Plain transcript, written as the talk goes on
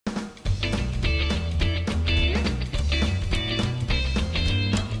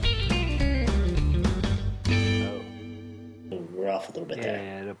a little bit there.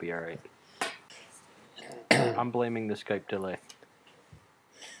 Yeah, it'll be all right. I'm blaming the Skype delay.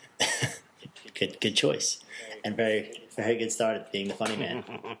 Good choice, and very good start at being the funny man.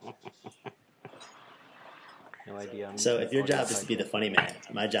 No idea. So if your job is to be the funny man,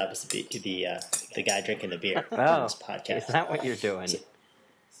 my job is to be the guy drinking the beer on Oh, this podcast. is that what you're doing?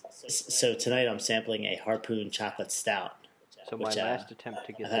 So tonight I'm sampling a Harpoon chocolate stout. So my which, last attempt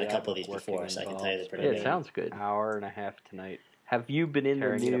to get I've had a the couple of these working before, so I can tell you they're pretty Yeah, good. it sounds good. Hour and a half tonight. Have you been in the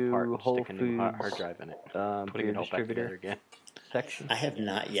Tearing it apart new and Whole sticking a new Foods hard drive in it. Putting beer it all back distributor together again. section? I have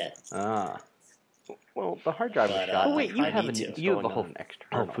not yet. Ah. Well, the hard drive was But, shot. Oh, Oh wait, wait, you you I have need a to. you have a Going Whole on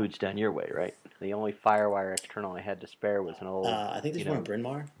external. Foods down your way, right? The only FireWire external I had to spare was an old, I think there's one in Bryn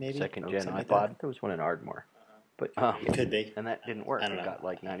Mawr, maybe. second or gen something like iPod. that. There was one in Ardmore, but It could be. and that didn't work. I don't It know. got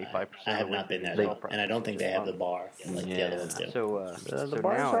like 95%. I have not been there, They- though, and I don't think they have the bar like the other ones do. So, The so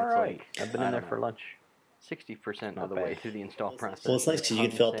bar's now all it's right. like I've been I in there don't for know, lunch. 60% Not of the bad. way through the install process. Well, it's nice because you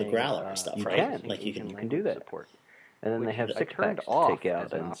can fill up the Saying, growler and stuff, you right? can. Like you can. You can do that. Support. And then they Which have I 6 turned packs to off take out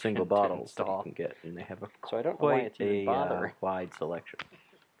as an and option single to bottles that you install. can get, and they have a So I don't know why quite it's even bothering. wide selection.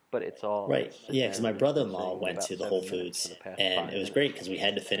 But it's all Right, yeah, because my brother-in-law saying went about to the 7 Whole minutes Foods, for the past and 5 it was minutes. great because we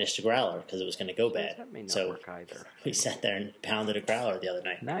had to finish the growler because it was going to go bad. That may not So work either. we sat there and pounded a growler the other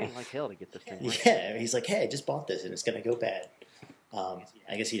night. Nice. I'd like hell to get this thing working. Yeah, he's like, "Hey, I just bought this and it's going to go bad."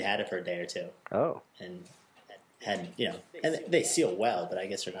 I guess he'd had it for a day or two, Oh, and had and they seal well, but I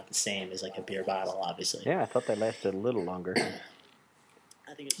guess they're not the same as like a beer bottle, obviously. yeah. I thought they lasted a little longer.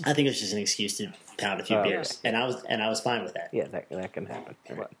 I think it was just an excuse to pound a few Oh, beers, and I was fine with that. Yeah, that can happen.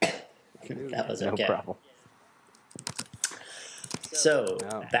 That was No okay. problem. So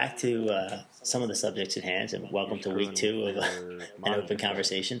No. back to some of the subjects at hand, and welcome to week 2 of an open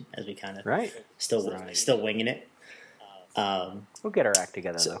conversation, as we kind of Right. still winging it. We'll get our act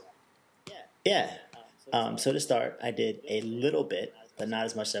together though. Yeah. So to start, I did a little bit, but not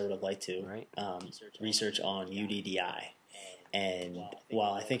as much as I would have liked to. Right. Research on UDDI, and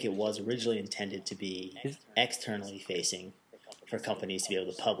while I think it was originally intended to be externally facing for companies to be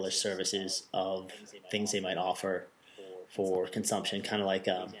able to publish services of things they might offer for consumption, kind of like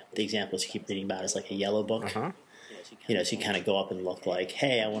the examples you keep reading about is like a yellow book. Uh-huh. So you kind of go up and look like,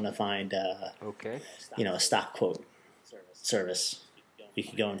 hey, I want to find Okay. a stock quote service. You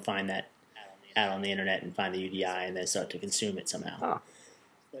could go and find that out on the internet and find the UDI and then start to consume it somehow. Huh.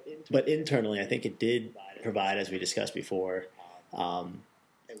 But internally, I think it did provide, as we discussed before,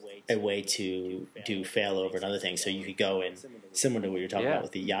 a way to do failover and other things. So you could go and, similar to what you're talking Yeah. about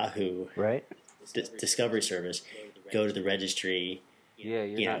with the Yahoo Right. Discovery service, go to the registry, Yeah,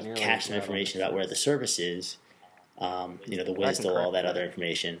 you're not nearly cache as some bad on information this about where stuff. the service is, the WSDL, all that other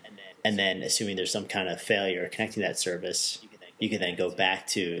information, and then assuming there's some kind of failure connecting that service, you can then go back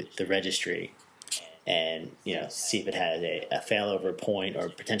to the registry and see if it has a failover point or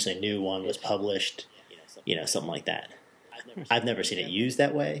potentially a new one was published, something like that. I've never seen it used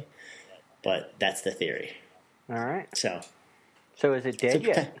that way, but that's the theory. All right. So So is it dead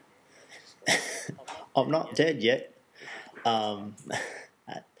yet? I'm not dead yet.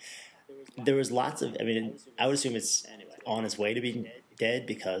 There was lots of. I mean, I would assume it's on its way to being dead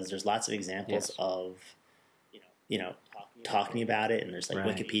because there's lots of examples Yes. of, talking about it, and there's like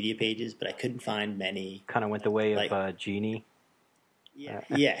Right. Wikipedia pages, but I couldn't find many. Kind of went the way Like- of Genie.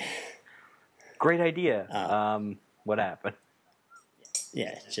 Yeah, Great idea. Oh. What happened?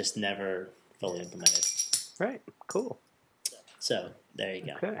 yeah, just never fully implemented. Right. Cool. So there you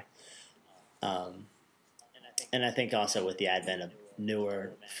go. Okay. And I think also with the advent of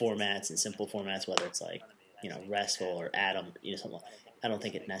newer formats and simple formats, whether it's like RESTful or Atom, something. I don't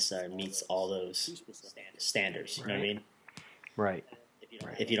think it necessarily meets all those standards. You know what I mean? Right.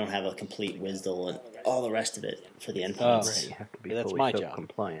 If you don't have a complete WSDL and all the rest of it for the Right. endpoints, You have to be Yeah, that's fully my SOAP job.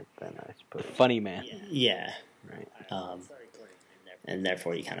 compliant then, I suppose. Funny man. yeah, Right. and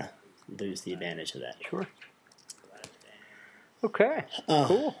therefore you kind of lose the advantage of that. Sure. Okay. Uh,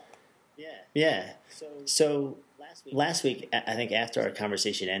 Cool. Yeah. So last week, I think after our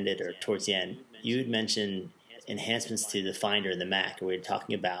conversation ended or towards the end, you had mentioned enhancements to the Finder in the Mac. We were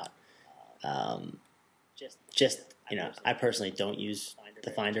talking about I personally don't use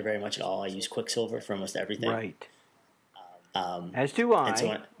the Finder very much at all. I use Quicksilver for almost everything. Right. Um, As do I. And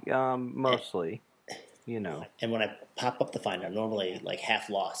so Mostly. and when I pop up the Finder, I'm normally like half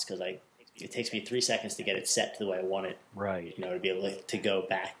lost because it takes me 3 seconds to get it set to the way I want it. Right. To be able to go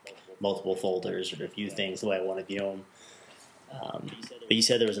back multiple folders or to view things the way I want to view them. But you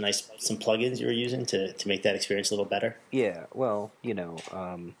said there was some plugins you were using to make that experience a little better. Yeah. Well,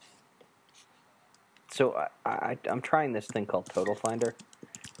 so I'm trying this thing called Total Finder.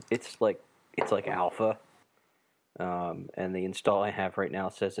 It's like alpha. And the install I have right now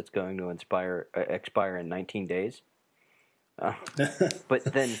says it's going to expire in 19 days. But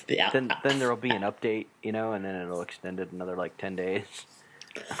then there'll be an update, and then it'll extend it another like 10 days.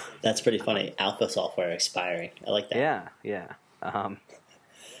 That's pretty funny. Alpha software expiring. I like that. Yeah.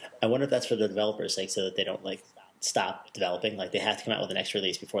 I wonder if that's for the developers' sake, so that they don't like stop developing. Like they have to come out with the next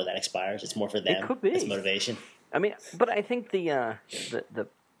release before that expires. It's more for them. It could be. As motivation. I mean, but I think the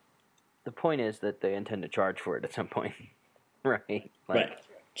point is that they intend to charge for it at some point, right? Right.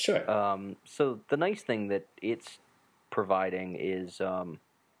 Sure. So the nice thing that it's providing is, well,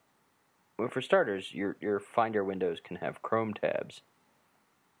 for starters, your Finder windows can have Chrome tabs.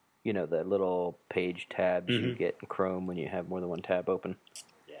 The little page tabs you get in Chrome when you have more than one tab open.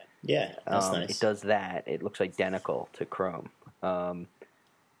 Yeah, that's nice. It does that. It looks identical to Chrome. And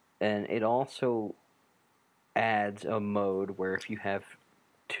it also adds a mode where if you have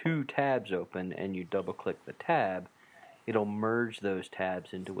two tabs open and you double-click the tab, it'll merge those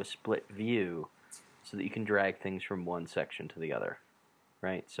tabs into a split view so that you can drag things from one section to the other,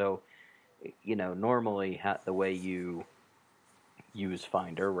 right? So, normally the way you use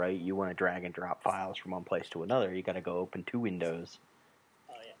Finder, right, you want to drag and drop files from one place to another. You got to go open two windows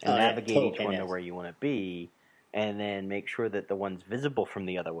and navigate each one to where you want to be, and then make sure that the one's visible from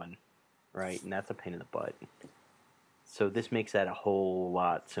the other one, right? And that's a pain in the butt. So this makes that a whole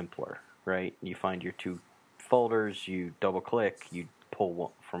lot simpler, right? You find your two folders, you double-click, you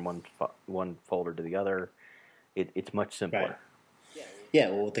pull from one folder to the other. It's much simpler. Right. Yeah,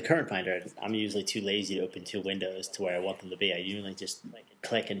 well, with the current Finder, I'm usually too lazy to open two windows to where I want them to be. I usually just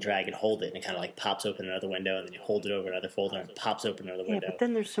click and drag and hold it, and it kind of like pops open another window, and then you hold it over another folder, and it pops open another window. Yeah, but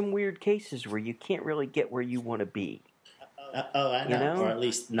then there's some weird cases where you can't really get where you want to be. I know. Or at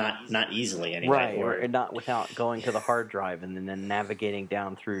least not easily anyway. Right, or not without going to the hard drive and then navigating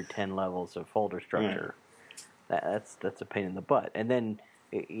down through 10 levels of folder structure. Right. That's a pain in the butt. And then,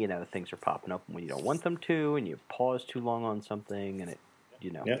 things are popping up when you don't want them to, and you pause too long on something, and it,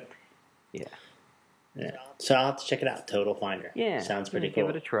 Yep. Yeah. So I'll have to check it out, Total Finder. Yeah. Sounds pretty cool.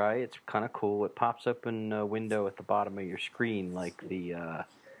 Give it a try. It's kind of cool. It pops up in a window at the bottom of your screen like the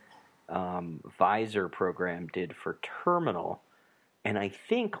Visor program did for Terminal. And I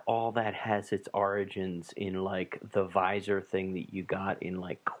think all that has its origins in like the Visor thing that you got in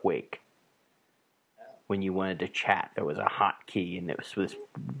like Quake. When you wanted to chat, there was a hotkey, and this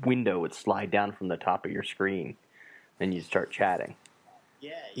window would slide down from the top of your screen, and you'd start chatting.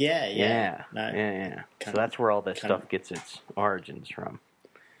 Yeah. So that's where all this stuff gets its origins from.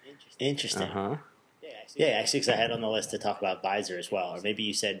 Interesting. Yeah, actually, because I had on the list to talk about Visor as well, or maybe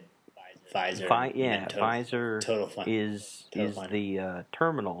you said Visor. Visor is Finder. the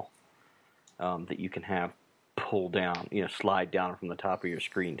terminal that you can have pull down, slide down from the top of your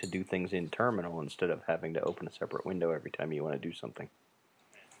screen to do things in Terminal instead of having to open a separate window every time you want to do something.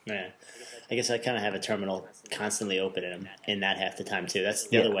 Yeah, I guess I kind of have a terminal constantly open in that half the time too. That's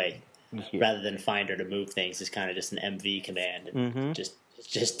the other way. Yeah. Rather than Finder to move things, is kind of just an MV command and just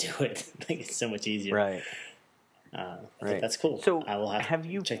do it. I think it's so much easier. Right. Right. That's cool. So, I will have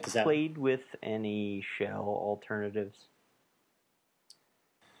you check this out. played with any shell alternatives?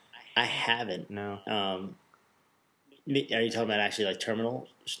 I haven't. No. Are you talking about actually like terminal?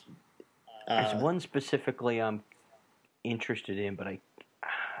 There's one specifically I'm interested in, but I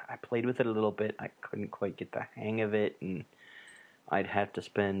played with it a little bit. I couldn't quite get the hang of it, and I'd have to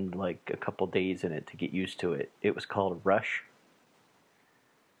spend like a couple days in it to get used to it. It was called Rush.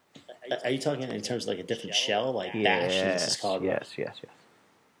 Are you talking in terms of like a different shell, like Bash? This is called Yes.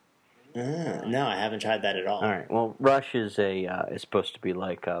 No, I haven't tried that at all. All right. Well, Rush is is supposed to be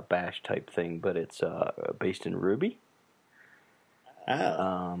like a Bash type thing, but it's based in Ruby.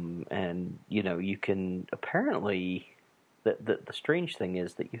 Oh. And you can apparently the strange thing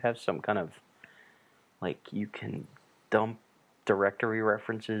is that you have some kind of like you can dump directory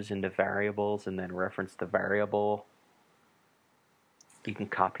references into variables and then reference the variable. You can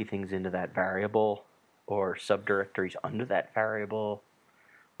copy things into that variable or subdirectories under that variable.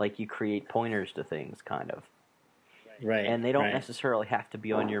 Like you create pointers to things, kind of. Right. And they don't necessarily have to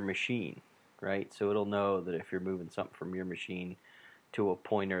be on your machine, right? So it'll know that if you're moving something from your machine to a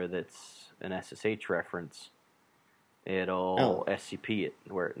pointer that's an SSH reference, it'll SCP it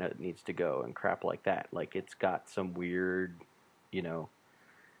where it needs to go and crap like that. Like it's got some weird,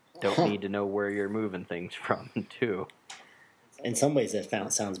 don't need to know where you're moving things from, too. In some ways,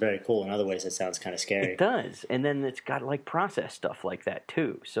 that sounds very cool. In other ways, it sounds kind of scary. It does. And then it's got, like, process stuff like that,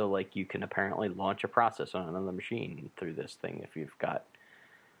 too. So, like, you can apparently launch a process on another machine through this thing if you've got...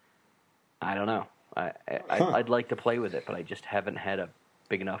 I don't know. I'd like to play with it, but I just haven't had a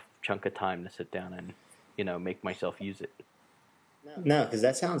big enough chunk of time to sit down and make myself use it. No, because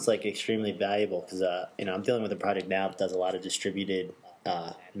that sounds like extremely valuable. Because I'm dealing with a project now that does a lot of distributed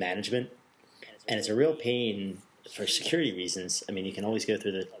management, and it's a real pain for security reasons. I mean, you can always go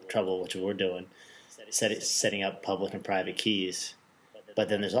through the trouble, which we're doing, setting up public and private keys, but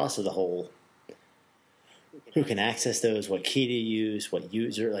then there's also the whole who can access those, what key to use, what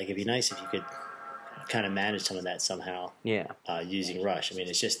user. Like, it'd be nice if you could kind of manage some of that somehow. Yeah. Using Rush. I mean,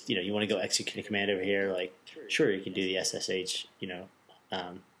 it's just, you want to go execute a command over here. Like, sure, you can do the SSH,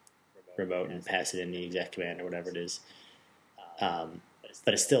 remote and pass it in the exec command or whatever it is.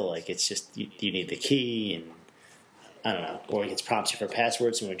 But it's still like, it's just, you need the key, and I don't know, or it gets prompts you for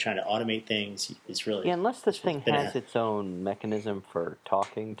passwords, and when you're trying to automate things, it's really... Yeah, unless this thing has its own mechanism for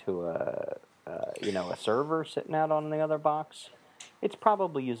talking to a server sitting out on the other box, it's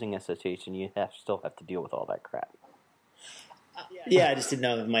probably using SSH, and you still have to deal with all that crap. Yeah, I just didn't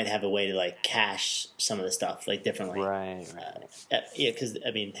know if it might have a way to, like, cache some of the stuff, like, differently. Right. Yeah, because,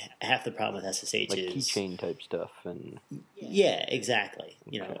 I mean, half the problem with SSH like is... keychain type stuff. And Yeah, exactly.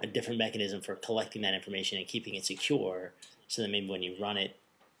 A different mechanism for collecting that information and keeping it secure, so that maybe when you run it,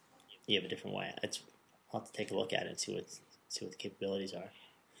 you have a different way. I'll have to take a look at it and see what the capabilities are.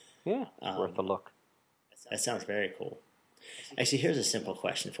 Yeah, it's worth a look. That sounds very cool. Actually, here's a simple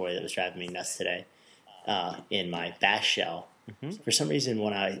question for you that was driving me nuts today. In my bash shell, for some reason,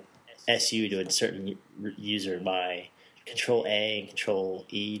 when I SU to a certain user, my Control A and Control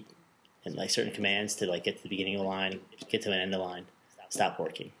E and like certain commands to like get to the beginning of the line, get to an end of the line, stop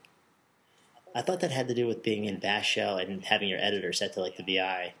working. I thought that had to do with being in bash shell and having your editor set to like the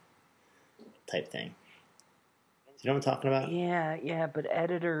VI type thing. You know what I'm talking about? Yeah, but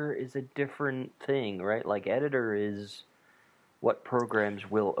editor is a different thing, right? Like, editor is what programs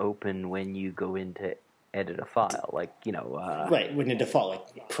will open when you go into edit a file, like, right, when you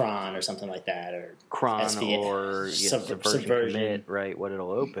default, like cron or something like that, or cron SVN, or subversion commit, right, what it'll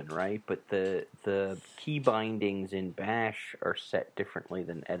open, right? But the key bindings in bash are set differently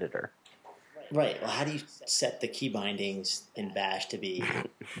than editor. Right, well, how do you set the key bindings in bash to be...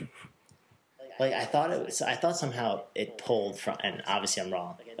 Like, I thought somehow it pulled from, and obviously I'm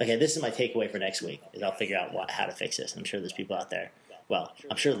wrong. Okay, this is my takeaway for next week, is I'll figure out how to fix this. I'm sure there's people out there. Well,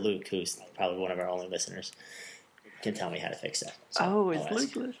 I'm sure Luke, who's probably one of our only listeners, can tell me how to fix that. So is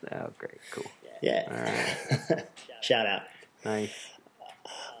Luke listening? Oh, great, cool. Yeah. All right. Shout out. Nice.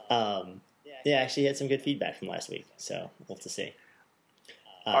 Yeah, actually had some good feedback from last week, so we'll have to see.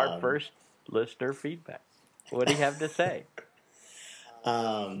 Our first listener feedback. What do you have to say?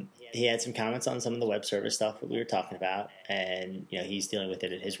 He had some comments on some of the web service stuff that we were talking about, and he's dealing with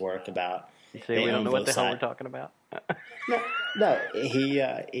it at his work about. You say we don't know what the hell we're talking about. No.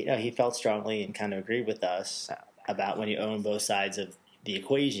 He felt strongly and kind of agreed with us about when you own both sides of the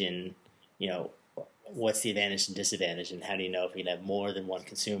equation. What's the advantage and disadvantage, and how do you know if you can have more than one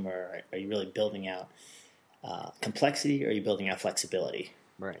consumer? Are you really building out complexity, or are you building out flexibility?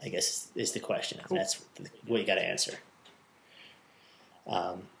 Right. I guess is the question. Cool. That's what you got to answer.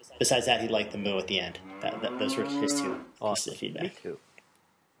 Besides that, he liked the moo at the end. Those were his two pieces of feedback. Me too.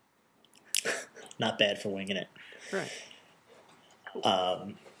 Not bad for winging it. Right.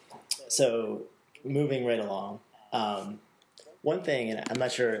 Cool. So, moving right along. One thing, and I'm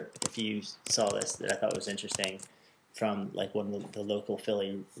not sure if you saw this, that I thought was interesting from like one of the local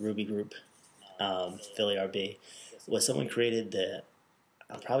Philly Ruby group, Philly RB, was someone created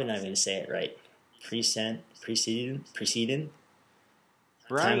I'm probably not even going to say it right, preceding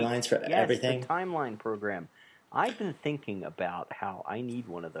right. timelines for everything. The timeline program. I've been thinking about how I need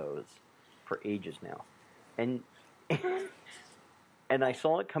one of those for ages now, and I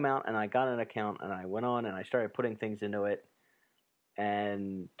saw it come out, and I got an account, and I went on, and I started putting things into it,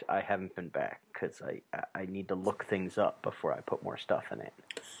 and I haven't been back because I need to look things up before I put more stuff in it.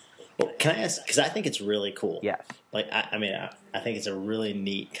 Well, can I ask? Because I think it's really cool. Yes. Like, I think it's a really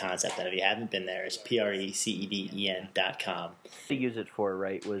neat concept. And if you haven't been there, it's preceden.com. To use it for,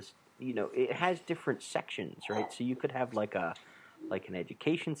 right, was, it has different sections, right? So you could have like an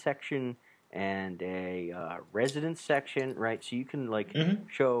education section and a residence section, right? So you can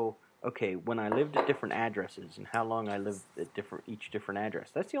show, okay, when I lived at different addresses and how long I lived at each different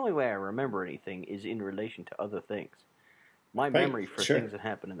address. That's the only way I remember anything is in relation to other things. My memory for things that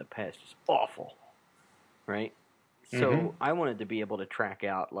happened in the past is awful, right? So I wanted to be able to track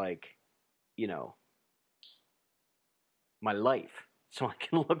out, my life. So I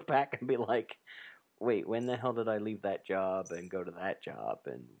can look back and be like, wait, when the hell did I leave that job and go to that job?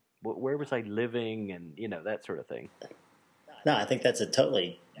 And where was I living? And, that sort of thing. No, I think that's a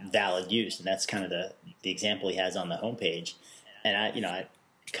totally valid use. And that's kind of the example he has on the homepage. And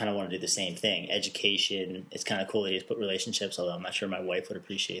kind of want to do the same thing. Education, it's kind of cool that he's put relationships, although I'm not sure my wife would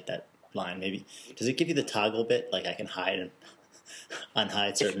appreciate that line. Maybe, does it give you the toggle bit? Like I can hide and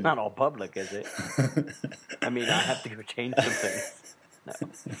unhide certain... It's not all public, is it? I mean, I have to go change something.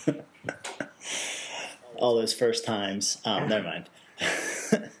 No. All those first times. Never mind.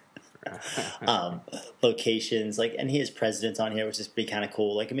 Locations, like, and he has presidents on here, which is pretty kind of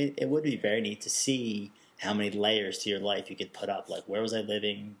cool. Like, I mean, it would be very neat to see how many layers to your life you could put up. Like, where was I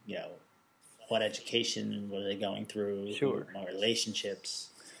living? You know, what education was I going through? Sure. My relationships.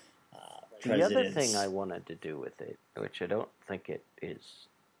 The other thing I wanted to do with it, which I don't think it is,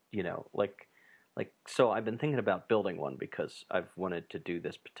 you know, like, so I've been thinking about building one because I've wanted to do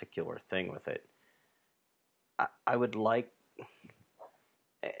this particular thing with it. I would like,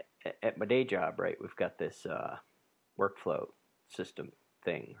 at my day job, right, we've got this workflow system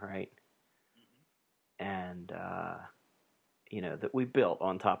thing, right? And, you know, that we built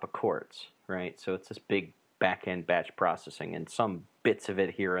on top of Quartz, right? So it's this big back-end batch processing, and some bits of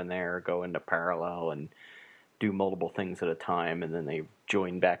it here and there go into parallel and do multiple things at a time, and then they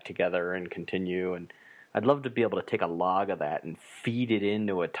join back together and continue. And I'd love to be able to take a log of that and feed it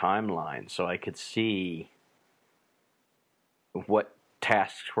into a timeline so I could see what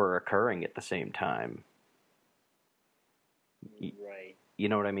tasks were occurring at the same time. Right. You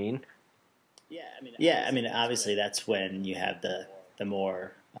know what I mean? Yeah, I mean, obviously that's when you have the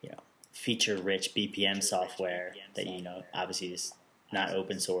more, you know, feature-rich BPM software that, you know, obviously is not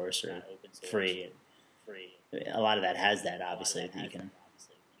open source or free. A lot of that has that, obviously, that you can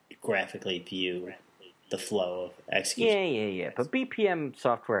graphically view the flow of execution. Yeah. But BPM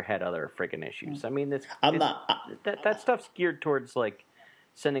software had other friggin' issues. I mean, that stuff's geared towards, like,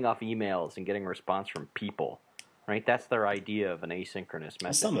 sending off emails and getting a response from people, right? That's their idea of an asynchronous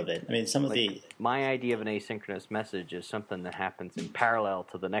message. Some of it. I mean, my idea of an asynchronous message is something that happens in parallel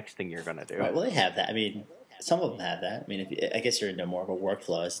to the next thing you're going to do. Right, well, they have that. I mean, some of them have that. I mean, I guess you're into more of a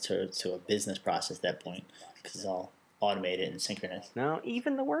workflow as to a business process at that point, because it's all automated and synchronous. No,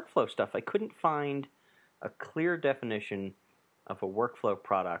 even the workflow stuff, I couldn't find a clear definition of a workflow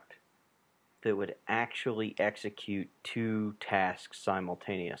product that would actually execute two tasks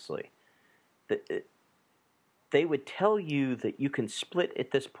simultaneously. They would tell you that you can split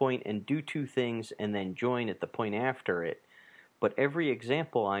at this point and do two things and then join at the point after it, but every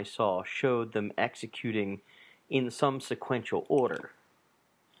example I saw showed them executing in some sequential order,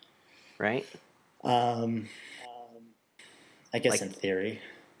 right? I guess in theory.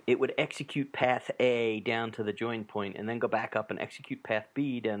 It would execute path A down to the join point and then go back up and execute path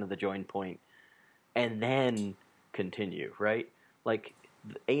B down to the join point and then continue, right? Like,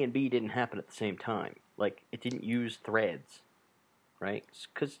 A and B didn't happen at the same time. Like, it didn't use threads, right?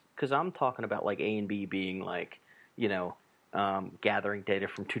 Because I'm talking about, like, A and B being, like, you know, gathering data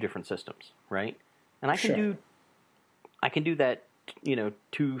from two different systems, right? And I can do that, you know,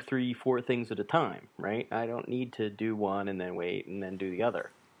 2, 3, 4 things at a time, right? I don't need to do one and then wait and then do the other.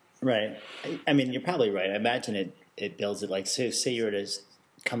 Right. I mean, you're probably right. I imagine it builds it like, say you were to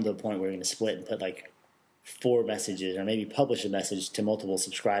come to a point where you're going to split and put like 4 messages or maybe publish a message to multiple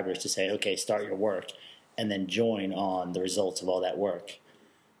subscribers to say, okay, start your work, and then join on the results of all that work.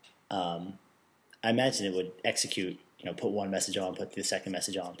 I imagine it would execute, you know, put one message on, put the second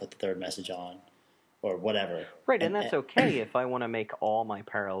message on, put the third message on, or whatever. Right, and that's okay if I want to make all my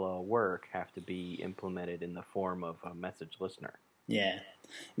parallel work have to be implemented in the form of a message listener. Yeah.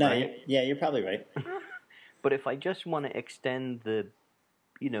 No, right? You're probably right. But if I just want to extend the,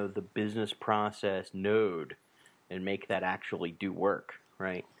 you know, the business process node and make that actually do work,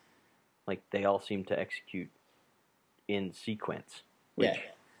 right? Like, they all seem to execute in sequence. Which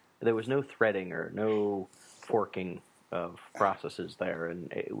there was no threading or no forking of processes there,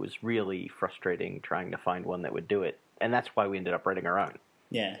 and it was really frustrating trying to find one that would do it. And that's why we ended up writing our own.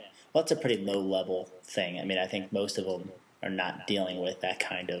 Yeah. Well, it's a pretty low-level thing. I mean, I think most of them are not dealing with that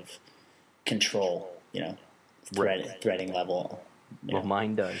kind of control, you know, threading level. Well,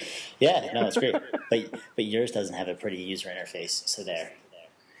 mine does. Yeah, no, it's great. But yours doesn't have a pretty user interface, so there.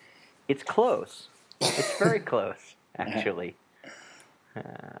 It's close. It's very close, actually.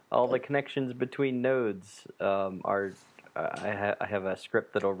 All the connections between nodes are. I have a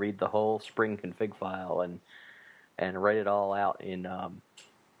script that'll read the whole Spring config file and write it all out in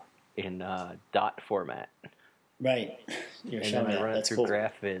dot format. Right. And then I run it through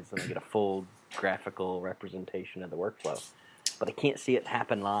GraphViz and I get a full graphical representation of the workflow. But I can't see it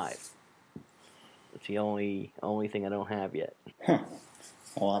happen live. It's the only thing I don't have yet. Huh.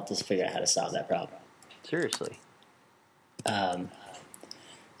 We'll have to figure out how to solve that problem. Seriously.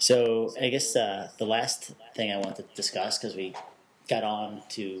 So I guess the last thing I want to discuss, because we got on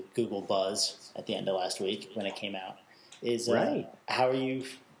to Google Buzz at the end of last week when it came out. Right. How are you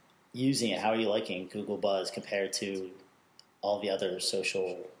using it? How are you liking Google Buzz compared to all the other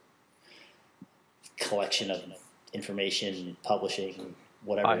social collection of information, publishing,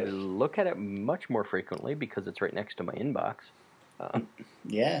 whatever? I look at it much more frequently because it's right next to my inbox.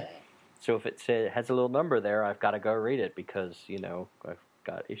 Yeah. So if it has a little number there, I've got to go read it because, I've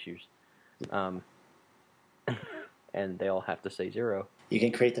got issues. And they all have to say 0. You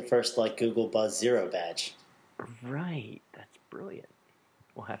can create the first Google Buzz 0 badge. Right. That's brilliant.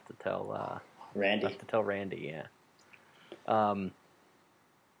 We'll have to tell Randy. Have to tell Randy, yeah.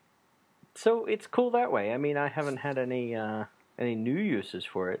 So it's cool that way. I mean, I haven't had any new uses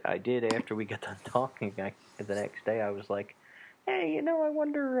for it. I did after we got done talking. The next day, I was like, "Hey, I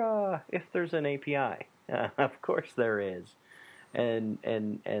wonder if there's an API." Of course there is. And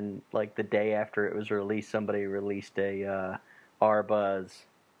the day after it was released, somebody released a RBuzz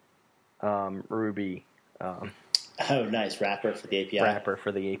Ruby. Oh, nice wrapper for the API. Wrapper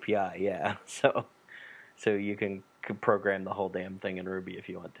for the API, yeah. So you can program the whole damn thing in Ruby if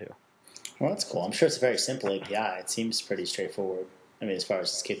you want to. Well, that's cool. I'm sure it's a very simple API. It seems pretty straightforward. I mean, as far as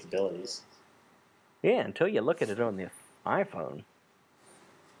its capabilities. Yeah, until you look at it on the iPhone.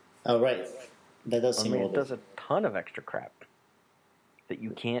 Oh, right. That does seem a little it does a ton of extra crap that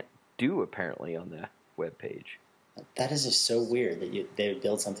you can't do apparently on the web page. That is just so weird that they would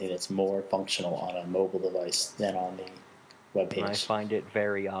build something that's more functional on a mobile device than on the web page. I find it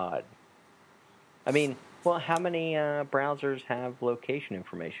very odd. I mean, well, how many browsers have location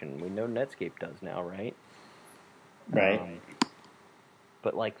information? We know Netscape does now, right? Right.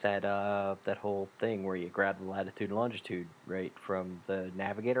 But that whole thing where you grab the latitude and longitude right from the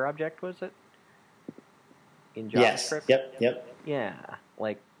navigator object, was it? In JavaScript? Yes. Yep. Yeah.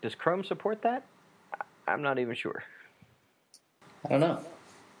 Does Chrome support that? I'm not even sure. I don't know.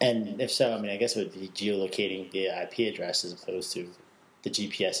 And if so, I mean, I guess it would be geolocating via IP address as opposed to the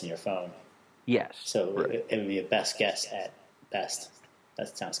GPS in your phone. Yes. So right. it would be a best guess at best.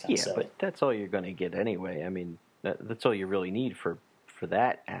 That sounds kind of silly. Yeah, but that's all you're going to get anyway. I mean, that's all you really need for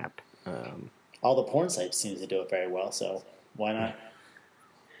that app. All the porn sites seem to do it very well, so why not?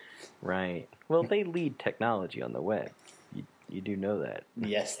 Right. Well, they lead technology on the web. You do know that.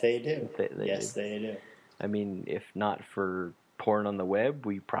 Yes, they do. They do. I mean, if not for porn on the web,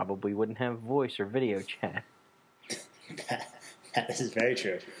 we probably wouldn't have voice or video chat. That is very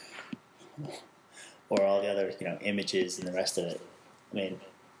true. Or all the other, images and the rest of it. I mean,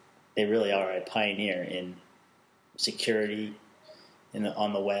 they really are a pioneer in security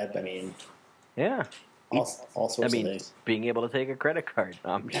on the web. I mean, yeah, all sorts of things. Being able to take a credit card,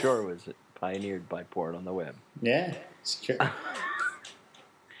 I'm sure, was pioneered by porn on the web. Yeah, secure.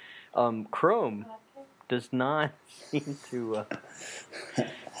 Chrome does not seem to.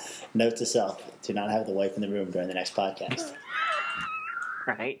 Note to self: do not have the wife in the room during the next podcast.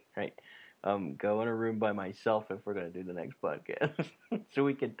 Right. Go in a room by myself if we're going to do the next podcast, so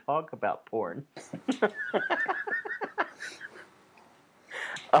we can talk about porn.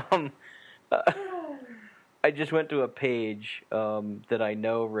 I just went to a page that I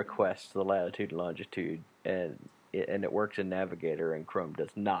know requests the latitude and longitude, and it works in Navigator, and Chrome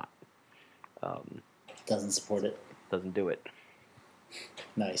does not. Doesn't support it. Doesn't do it.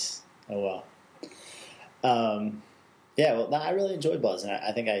 Nice. Oh well. Yeah. Well, I really enjoy Buzz, and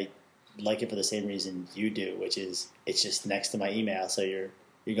I think I like it for the same reason you do, which is it's just next to my email, so you're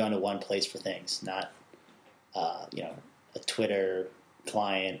going to one place for things, not a Twitter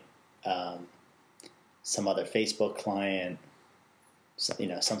client, some other Facebook client,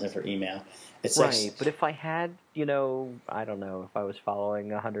 something for email. It's right, but if I had, I don't know, if I was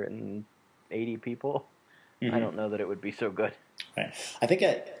following 180 people, I don't know that it would be so good. Right. I think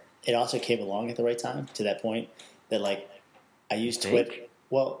it also came along at the right time to that point that I use Twitter.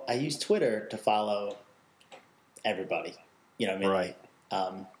 Well, I use Twitter to follow everybody. You know what I mean? Right.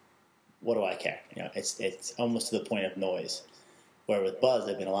 What do I care? It's almost to the point of noise. Where with Buzz,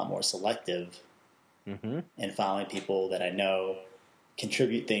 I've been a lot more selective in following people that I know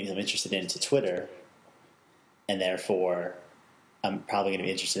contribute things I'm interested in to Twitter, and therefore I'm probably going to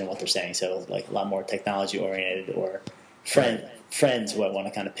be interested in what they're saying. So a lot more technology oriented or friends who I want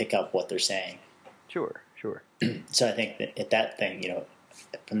to kind of pick up what they're saying. Sure. So I think that thing,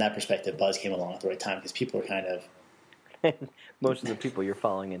 from that perspective, Buzz came along at the right time because people are kind of... Most of the people you're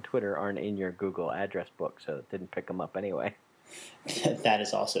following in Twitter aren't in your Google address book, so it didn't pick them up anyway. That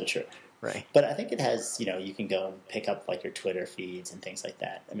is also true. Right. But I think it has, you can go and pick up your Twitter feeds and things like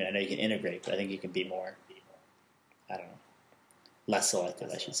that. I mean, I know you can integrate, but I think you can be more, I don't know, less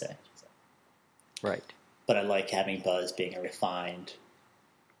selective, I should say. Right. but I like having Buzz being a refined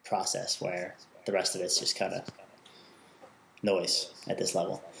process where the rest of it's just kind of noise at this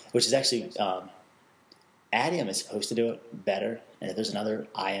level, which is actually Adium is supposed to do it better, and if there's another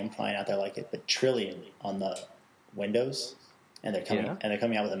IM client out there like it, but Trillium on the Windows, and they're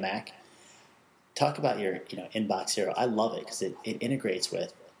coming out with a Mac. Talk about your Inbox Zero. I love it because it integrates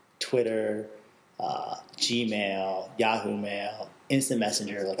with Twitter, Gmail, Yahoo Mail, Instant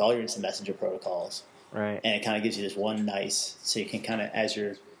Messenger, like all your Instant Messenger protocols. Right. And it kind of gives you this one nice, so you can kind of, as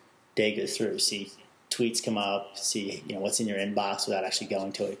your day goes through, see tweets come up, see what's in your inbox without actually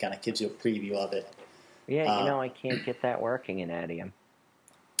going to it. It kind of gives you a preview of it. Yeah, I can't get that working in Adium.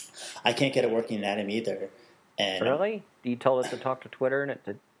 I can't get it working in Adium either. And really? You told it to talk to Twitter and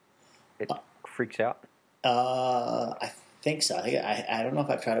it freaks out? I think so. I don't know if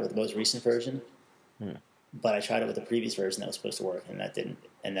I've tried it with the most recent version, but I tried it with the previous version that was supposed to work, and that didn't.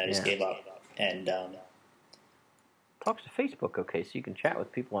 And then I just gave up. And talks to Facebook, okay, so you can chat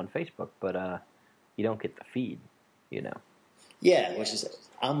with people on Facebook, but you don't get the feed, Yeah, which is,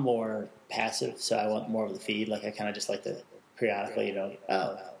 I'm more passive, so I want more of the feed. Like, I kind of just like to periodically,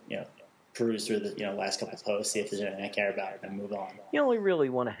 peruse through the last couple of posts, see if there's anything I care about, and then move on. You only really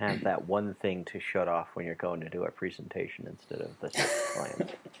want to have that one thing to shut off when you're going to do a presentation instead of the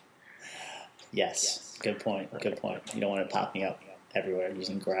client. Yes, good point. Good point. You don't want it popping up everywhere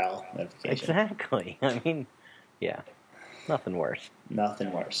using Growl notification. Exactly. I mean, yeah, nothing worse.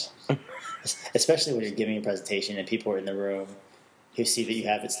 Nothing worse. Especially when you're giving a presentation and people are in the room who see that you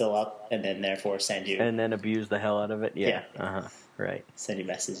have it still up and then therefore send you... And then abuse the hell out of it? Yeah. Uh-huh. Right. Send you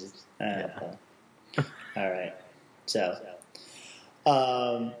messages. Yeah. All right. So,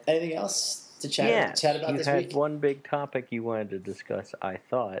 anything else to chat about this week? You had one big topic you wanted to discuss, I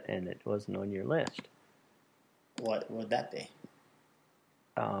thought, and it wasn't on your list. What would that be?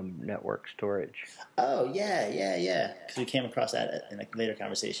 Network storage. Oh, yeah. Because we came across that in a later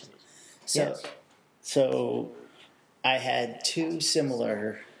conversation. So I had two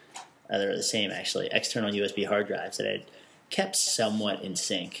similar, they're the same actually, external USB hard drives that I kept somewhat in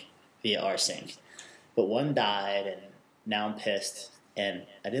sync via rsync. But one died, and now I'm pissed. And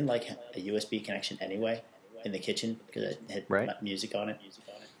I didn't like a USB connection anyway in the kitchen because it had music on it.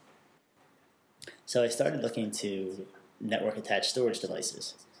 So I started looking to network-attached storage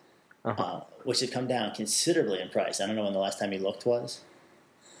devices, which have come down considerably in price. I don't know when the last time you looked was.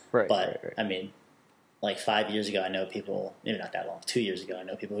 Right. I mean, like 5 years ago, I know people, maybe not that long, 2 years ago, I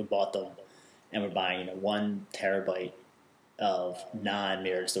know people who bought them and were buying 1 terabyte of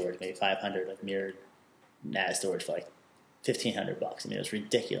non-mirrored storage, maybe 500 of mirrored NAS storage for like $1,500. I mean, it was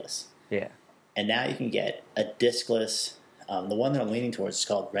ridiculous. Yeah. And now you can get a diskless, the one that I'm leaning towards is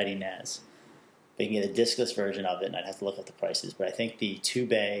called Ready NAS. But you can get a diskless version of it, and I'd have to look up the prices. But I think the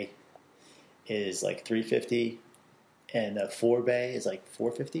 2-bay is like $350, and the 4-bay is like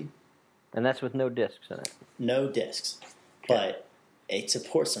 $450. And that's with no discs in it. No discs, but it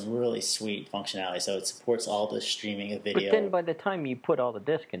supports some really sweet functionality. So it supports all the streaming of video. But then by the time you put all the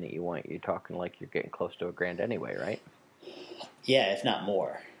disc in that you want, you're talking like you're getting close to $1,000 anyway, right? Yeah, if not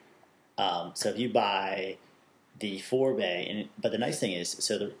more. So if you buy the 4-bay, but the nice thing is,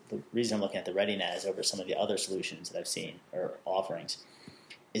 so the reason I'm looking at the Ready NAS over some of the other solutions that I've seen or offerings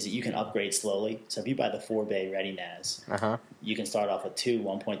is that you can upgrade slowly. So if you buy the 4-bay Ready NAS, you can start off with two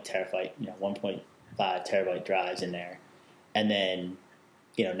 1.5 terabyte drives in there, and then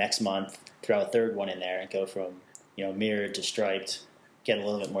next month throw a third one in there and go from mirrored to striped, get a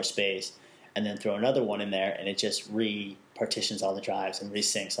little bit more space, and then throw another one in there, and it just partitions all the drives and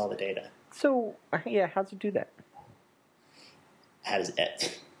resyncs all the data. So how does it do that? How does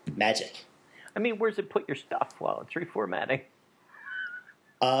it? Magic. I mean, where's it put your stuff while it's reformatting?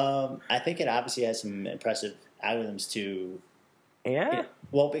 I think it obviously has some impressive algorithms to... Yeah?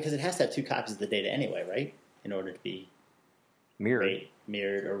 Because it has to have 2 copies of the data anyway, right? In order to be... Mirrored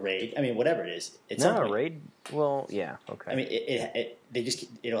or RAID. I mean, whatever it is. RAID? Well, yeah, okay. I mean,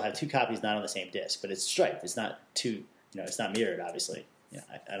 it'll have 2 copies not on the same disk, but it's striped. It's not it's not mirrored, obviously.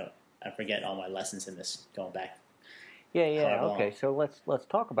 I forget all my lessons in this going back. Yeah, okay. So let's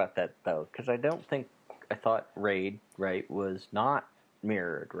talk about that, though, because I thought RAID, right, was not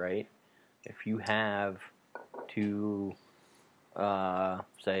mirrored, right? If you have 2,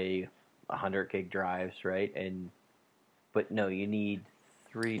 say, 100 gig drives, right, but no, you need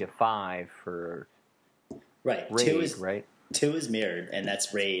 3 to 5 for RAID, 2 is mirrored, and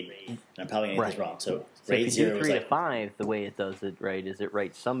that's RAID. And I'm probably going to get this wrong. So RAID if you 0 do 3 to 5, the way it does it, right, is it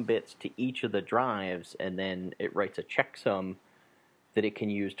writes some bits to each of the drives, and then it writes a checksum that it can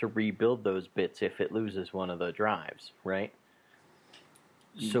use to rebuild those bits if it loses one of the drives, right?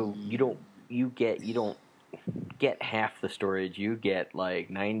 So you don't get half the storage. You get like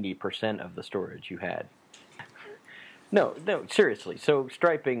 90% of the storage you had. No, seriously. So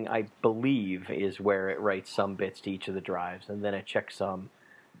striping, I believe, is where it writes some bits to each of the drives, and then it checks some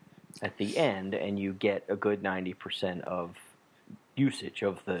at the end, and you get a good 90% of usage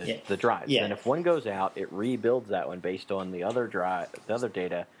of the drives. Yeah. And if one goes out, it rebuilds that one based on the other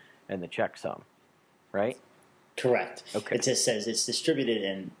data, and the checksum, right? Correct. Okay. It just says it's distributed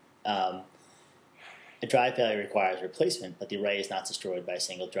and a drive failure requires replacement, but the array is not destroyed by a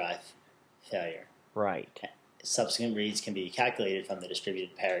single drive failure. Right. Subsequent reads can be calculated from the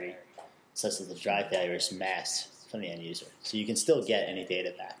distributed parity, such that the drive failure is masked from the end user. So you can still get any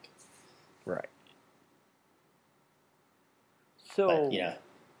data back. Right. So, But,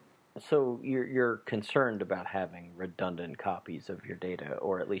 so you're concerned about having redundant copies of your data,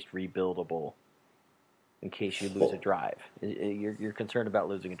 or at least rebuildable, in case you lose a drive. You're concerned about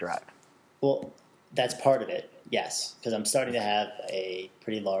losing a drive. Well, that's part of it, yes, because I'm starting to have a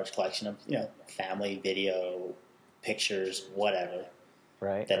pretty large collection of family video, pictures, whatever,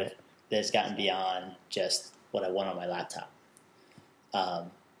 right? That's gotten beyond just what I want on my laptop.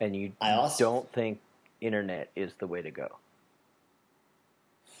 And you don't think internet is the way to go?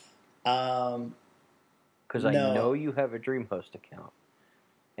 Because I know you have a DreamHost account,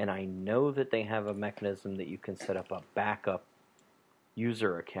 and I know that they have a mechanism that you can set up a backup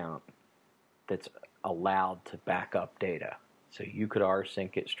user account that's allowed to back up data. So you could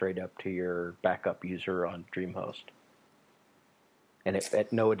rsync it straight up to your backup user on DreamHost, and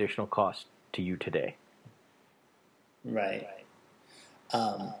at no additional cost to you today. Right.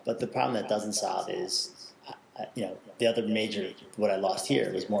 But the problem that doesn't solve is, the other major, what I lost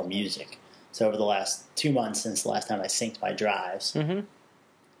here was more music. So over the last 2 months since the last time I synced my drives,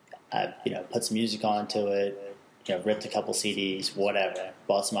 I've, put some music onto it, ripped a couple CDs, whatever,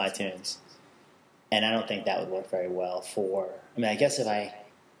 bought some iTunes. And I don't think that would work very well I guess if I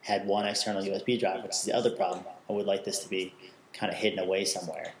had one external USB drive, which is the other problem, I would like this to be kind of hidden away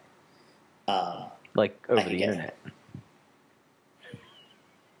somewhere. Like over the internet.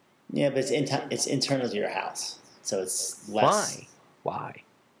 Yeah, but it's internal to your house, so it's less. Why?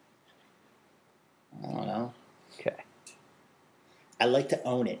 I don't know. Okay. I like to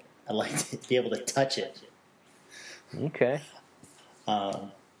own it. I like to be able to touch it. Okay.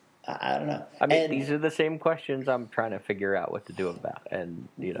 I don't know. I mean, these are the same questions I'm trying to figure out what to do about, and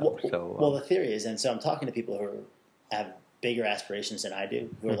Well, the theory is, and so I'm talking to people who have bigger aspirations than I do,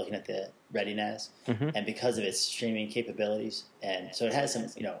 who are looking at the Ready NAS, and because of its streaming capabilities, and so it has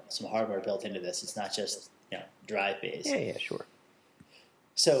some hardware built into this. It's not just drive based. Yeah, sure.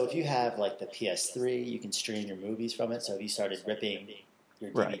 So if you have like the PS3, you can stream your movies from it. So if you started ripping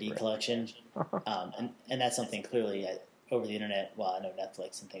your DVD collection, and that's something clearly over the internet. Well, I know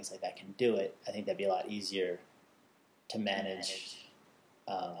Netflix and things like that can do it. I think that'd be a lot easier to manage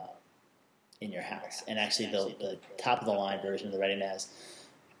in your house. And actually, the top of the line version of the Ready NAS,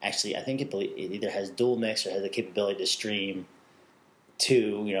 actually, I think it either has dual mix or has the capability to stream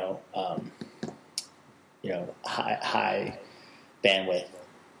to high bandwidth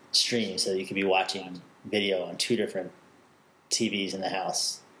streams, so you could be watching video on 2 different TVs in the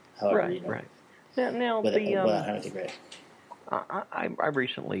house. However, right. Now without having to grid. I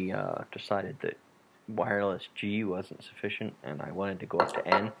recently decided that wireless G wasn't sufficient, and I wanted to go up to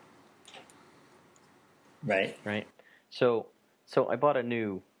N. Right. So I bought a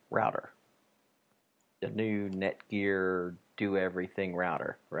new router, a new Netgear do everything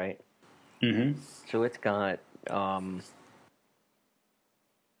router, right? Mm-hmm. So it's got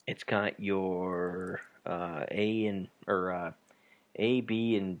your A,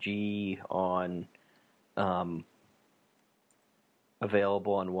 B, and G on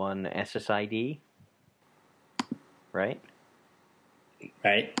available on one SSID, right?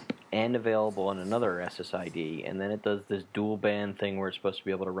 Right. And available on another SSID, and then it does this dual band thing where it's supposed to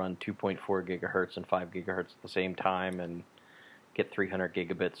be able to run 2.4 gigahertz and 5 gigahertz at the same time and get 300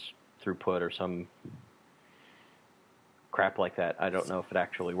 gigabits throughput or some crap like that. I don't know if it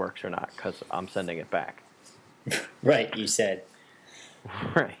actually works or not because I'm sending it back. Right, you said.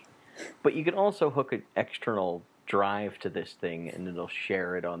 Right. But you can also hook an external drive to this thing and it'll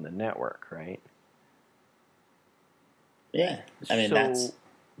share it on the network, right? Yeah. I mean, that's...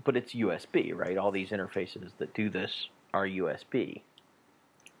 But it's USB, right? All these interfaces that do this are USB.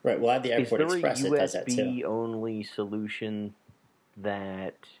 Right, well, I have the Airport Express that does that too. Is there a USB-only solution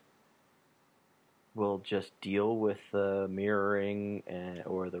that will just deal with the mirroring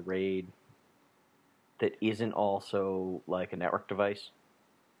or the RAID that isn't also like a network device?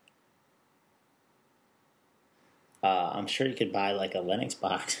 I'm sure you could buy like a Linux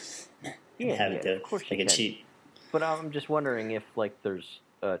box. have it do of course like you a can. cheap. But I'm just wondering if like there's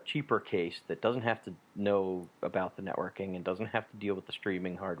a cheaper case that doesn't have to know about the networking and doesn't have to deal with the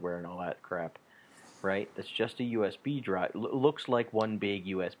streaming hardware and all that crap, right? That's just a USB drive. Looks like one big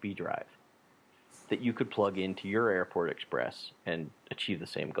USB drive that you could plug into your Airport Express and achieve the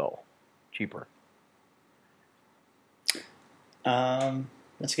same goal, cheaper.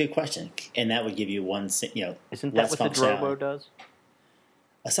 That's a good question, and that would give you one. Isn't that less what the functionality. Drobo does?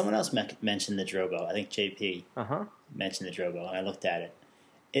 Someone else mentioned the Drobo. I think JP mentioned the Drobo, and I looked at it.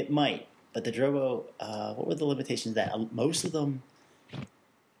 It might, but the Drobo. What were the limitations? That most of them,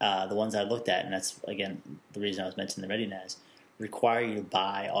 the ones I looked at, and that's again the reason I was mentioning the ReadyNAS, require you to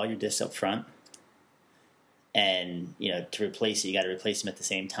buy all your discs up front, and to replace it, you got to replace them at the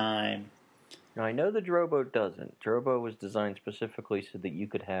same time. Now, I know the Drobo doesn't. Drobo was designed specifically so that you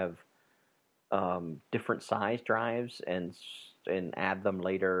could have different size drives and add them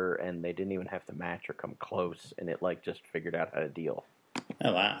later, and they didn't even have to match or come close, and it like just figured out how to deal.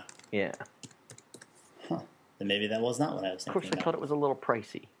 Oh, wow. Yeah. Huh. Then maybe that was not what I was thinking. Of course, I thought it was a little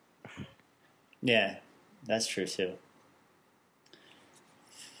pricey. Yeah, that's true, too.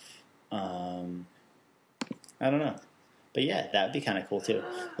 I don't know. But yeah, that would be kind of cool too.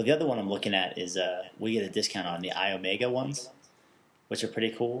 But the other one I'm looking at is we get a discount on the iOmega ones, which are pretty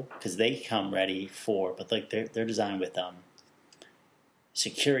cool because they come ready for, but like they're designed with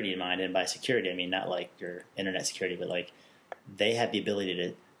security in mind, and by security I mean not like your internet security, but like they have the ability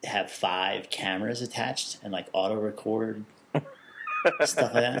to have 5 cameras attached and like auto record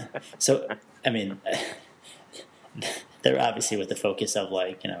stuff like that. So I mean, they're obviously with the focus of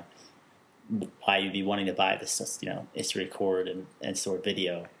like why you'd be wanting to buy this, is to record and store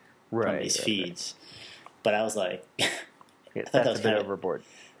video from these feeds. Right. But I was like, yeah, I thought that was a bit overboard.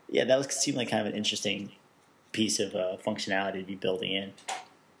 Yeah, that seemed like kind of an interesting piece of functionality to be building in.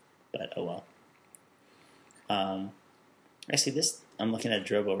 But oh well. Actually, I'm looking at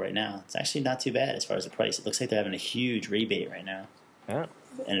Drobo right now. It's actually not too bad as far as the price. It looks like they're having a huge rebate right now. Yeah.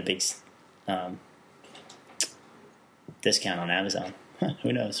 And a big discount on Amazon.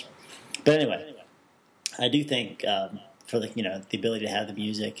 Who knows? But anyway, I do think for the ability to have the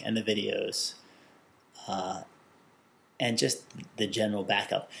music and the videos, and just the general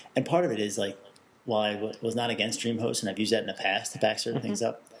backup. And part of it is like, while I was not against DreamHost, and I've used that in the past to back certain things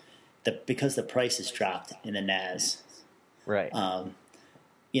up, because the price has dropped in the NAS, right? To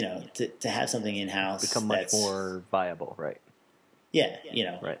have something in house become much more viable, right? Yeah,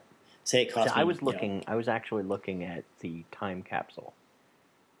 right. Say it costs me. I was actually looking at the time capsule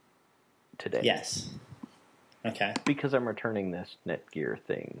today. Yes. Okay. Because I'm returning this Netgear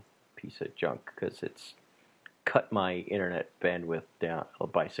piece of junk, because it's cut my internet bandwidth down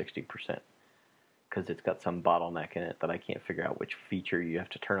by 60%. Because it's got some bottleneck in it that I can't figure out which feature you have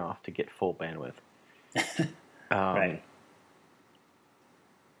to turn off to get full bandwidth. Right.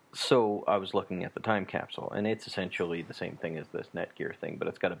 So I was looking at the time capsule, and it's essentially the same thing as this Netgear thing, but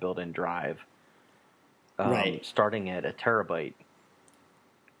it's got a built-in drive. Right. Starting at a terabyte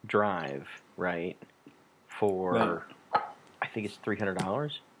drive, right? For I think it's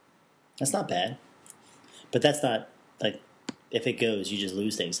 $300. That's not bad, but that's not like if it goes, you just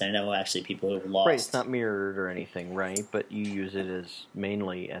lose things. I know actually people who have lost. Right, it's not mirrored or anything, right? But you use it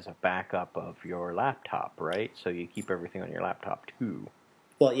mainly as a backup of your laptop, right? So you keep everything on your laptop too.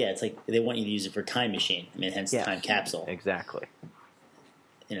 Well, yeah, it's like they want you to use it for Time Machine. I mean, hence Time Capsule. Exactly.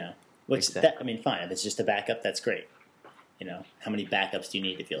 Which fine. If it's just a backup, that's great. How many backups do you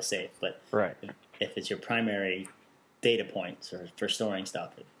need to feel safe? But right. If it's your primary data points or for storing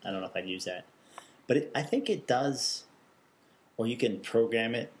stuff, I don't know if I'd use that. But I think it does, or you can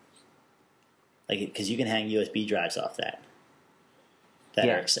program it, because you can hang USB drives off that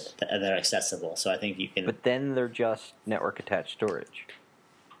are accessible. So I think you can. But then they're just network attached storage.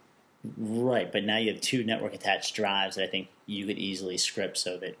 Right, but now you have 2 network attached drives that I think you could easily script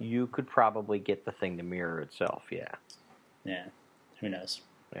so that you could probably get the thing to mirror itself. Yeah. Yeah. Who knows?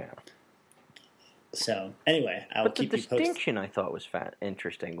 Yeah. So anyway, I'll keep you posted. But the distinction I thought was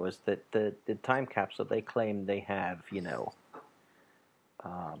interesting was that the time capsule, they claim they have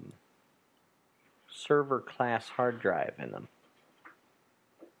server class hard drive in them.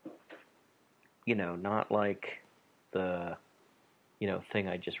 Not like the thing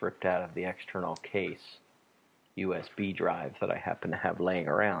I just ripped out of the external case USB drive that I happen to have laying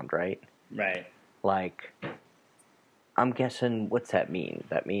around, right? Right. Like, I'm guessing, what's that mean?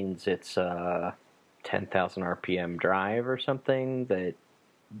 That means it's a 10,000 RPM drive or something that,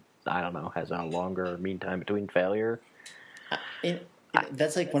 I don't know, has a longer mean time between failure.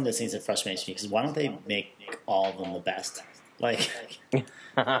 That's like one of those things that frustrates me, because why don't they make all of them the best? Like,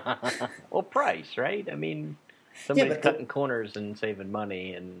 well, price, right? I mean, yeah, somebody's but cutting corners and saving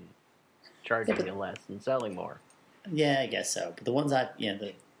money and charging but- you less and selling more. yeah, I guess so. But the ones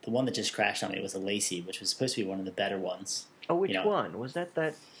the one that just crashed on me was a Lacey, which was supposed to be one of the better ones. Oh, which You know, one was that?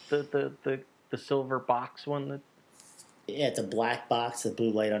 The silver box one that. Yeah, it's a black box, with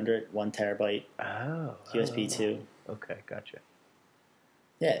blue light under it, 1 terabyte USB 2. Okay, gotcha.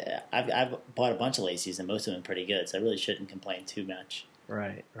 Yeah, I've bought a bunch of Lacey's and most of them are pretty good, so I really shouldn't complain too much.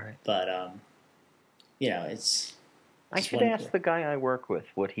 Right. But it's. I just should one- ask the guy I work with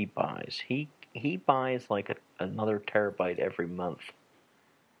what he buys. He buys like another terabyte every month.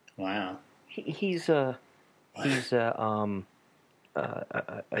 Wow. He's a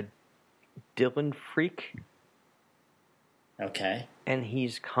Dylan freak, Okay. and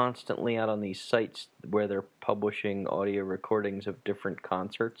he's constantly out on these sites where they're publishing audio recordings of different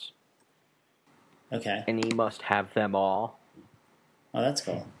concerts, Okay. and he must have them all, Oh, that's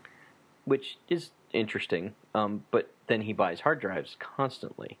cool. which is interesting. But then he buys hard drives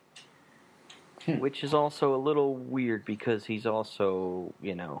constantly, which is also a little weird because he's also,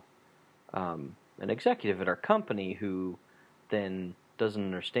 an executive at our company who then doesn't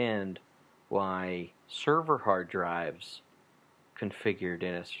understand why server hard drives configured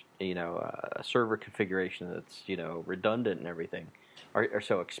in a server configuration that's redundant and everything are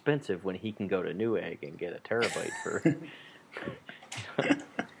so expensive when he can go to Newegg and get a terabyte for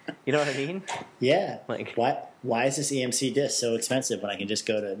you know what I mean? Yeah. Like, why is this EMC disc so expensive when I can just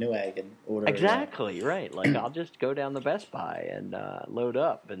go to Newegg and order exactly right. Like, I'll just go down the Best Buy and load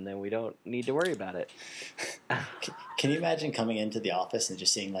up, and then we don't need to worry about it. Can you imagine coming into the office and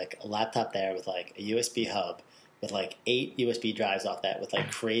just seeing like a laptop there with like a USB hub with like 8 USB drives off that with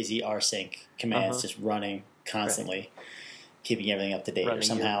like crazy rsync commands just running constantly, keeping everything up to date, Running or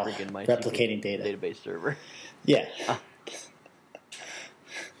somehow your freaking MySQL replicating data. database server. Yeah.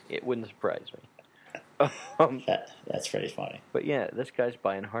 It wouldn't surprise me. That's pretty funny. But yeah, this guy's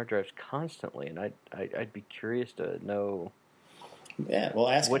buying hard drives constantly, and I'd be curious to know Yeah, well,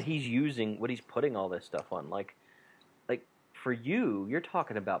 ask what him. he's using, what he's putting all this stuff on. Like for you're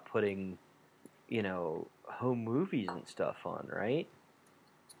talking about putting, home movies and stuff on, right?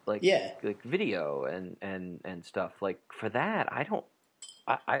 Like, Yeah. like video and stuff. Like, for that, I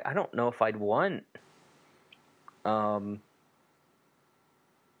don't know if I'd want. I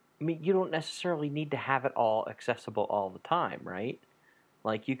mean, you don't necessarily need to have it all accessible all the time, right?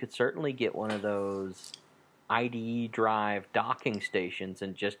 Like, you could certainly get one of those IDE drive docking stations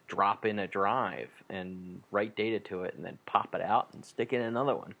and just drop in a drive and write data to it and then pop it out and stick in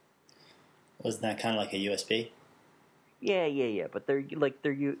another one. Wasn't that kind of like a USB? Yeah. But they're a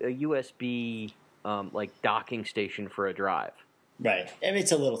USB like docking station for a drive. Right. I mean,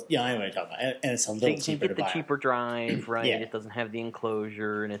 it's a little. Yeah, I know what you're talking about, and it's a So little you can cheaper to get the buy. cheaper drive, right? Yeah. It doesn't have the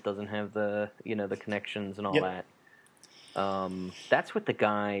enclosure and it doesn't have the the connections and all Yep. that. That's what the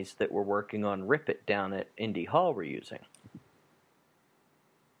guys that were working on Rip It down at Indy Hall were using,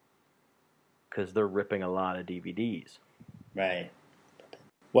 because they're ripping a lot of DVDs. Right.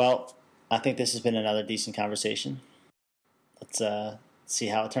 Well, I think this has been another decent conversation. Let's see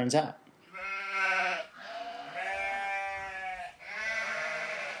how it turns out.